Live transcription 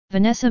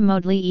Vanessa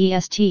Modely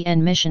est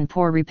en mission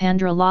pour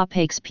répandre la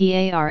paix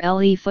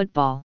parle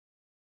football.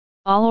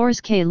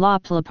 Alors que la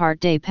plupart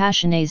des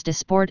passionnés de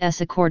sport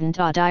s'accordent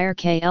à dire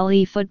que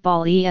le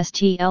football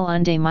est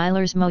un des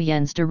meilleurs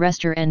moyens de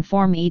rester en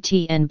forme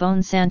et en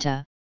bonne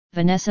santé,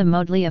 Vanessa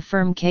Modely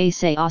affirme que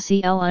c'est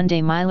aussi un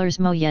des meilleurs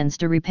moyens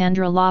de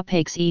répandre la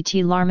paix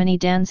et l'harmonie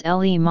dans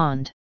le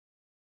monde.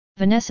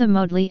 Vanessa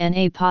Modely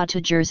n'a pas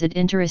toujours été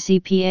intéressée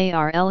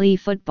par le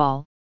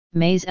football,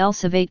 mais elle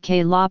savait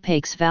que la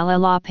paix valait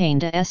la peine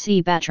de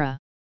se battre.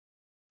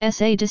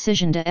 Sa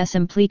décision de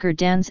s'impliquer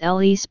dans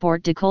le sport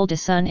découle de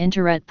son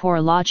intérêt pour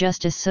la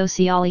justice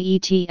sociale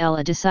et elle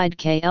a décidé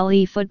que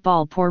le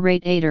football pourrait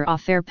aider à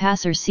faire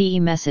passer ce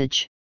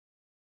message.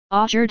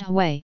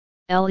 Aujourd'hui,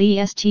 elle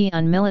est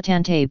un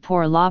militante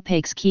pour la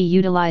paix qui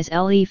utilise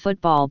le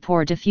football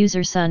pour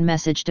diffuser son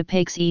message de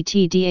paix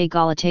et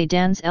d'égalité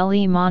dans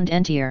le monde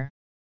entier.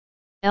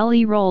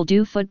 Le rôle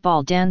du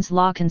football dans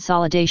la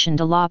consolidation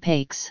de la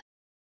paix.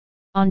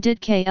 On dit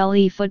que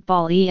le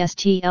football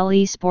est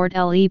le sport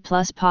le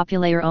plus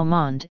populaire au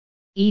monde,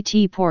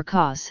 et pour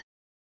cause.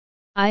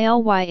 Il y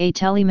a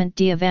tellement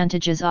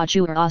d'avantages à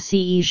jouer à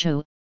ce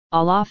jeu,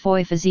 à la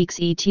fois physiques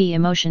et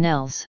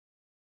émotionnels.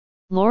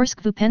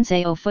 Lorsque vous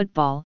pensez au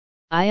football,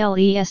 il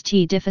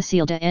est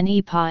difficile de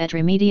ne pas être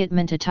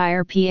immédiatement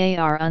attiré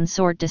par une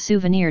sorte de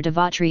souvenir de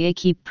votre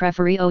équipe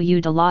préférée au lieu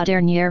de la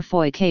dernière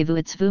fois que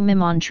vous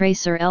montré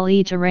sur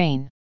le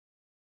terrain.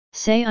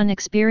 C'est une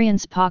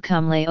expérience pas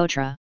comme les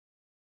autres.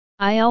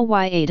 Il y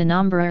a de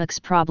nombreux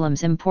problèmes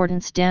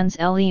importants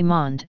dans le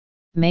monde,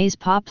 mais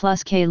pas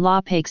plus que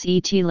la paix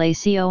et les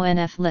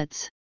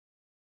conflits.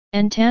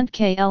 En tant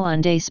que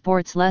l'un des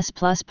sports les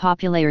plus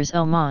populaires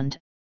au monde,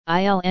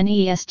 il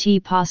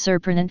n'est pas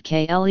surprenant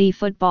que le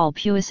football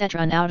puisse être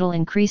un outil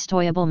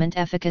incroyablement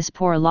efficace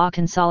pour la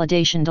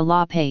consolidation de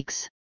la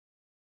paix.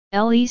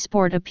 Le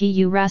sport a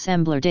pu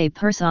rassembler des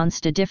personnes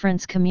de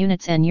différentes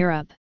communautés en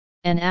Europe,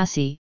 en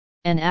Asie,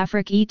 en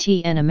Afrique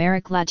et en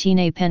Amérique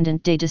latine pendant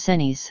des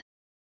décennies.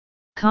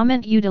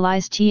 Comment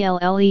utilise-t-il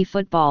le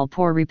football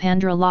pour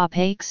répandre la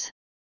paix?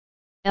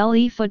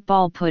 Le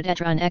football peut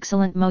être un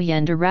excellent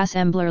moyen de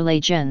rassembler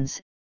les jeunes,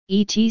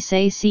 et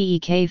c'est ce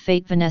que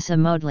fait Vanessa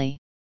Modely.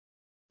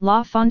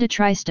 La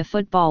fondatrice de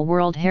Football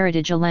World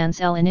Heritage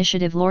lance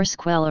l'initiative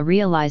lorsqu'elle a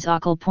réalisé à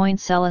quel point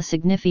cela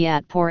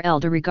signifiait pour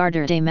elle de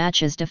regarder des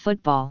matchs de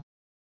football.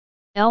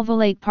 Elle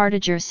voulait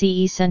partager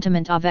ce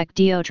sentiment avec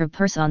d'autres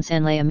personnes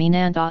en les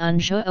amenant à un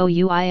jeu où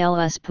ils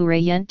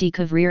pourraient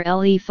découvrir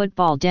le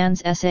football dans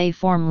sa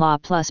forme la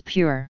plus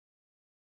pure.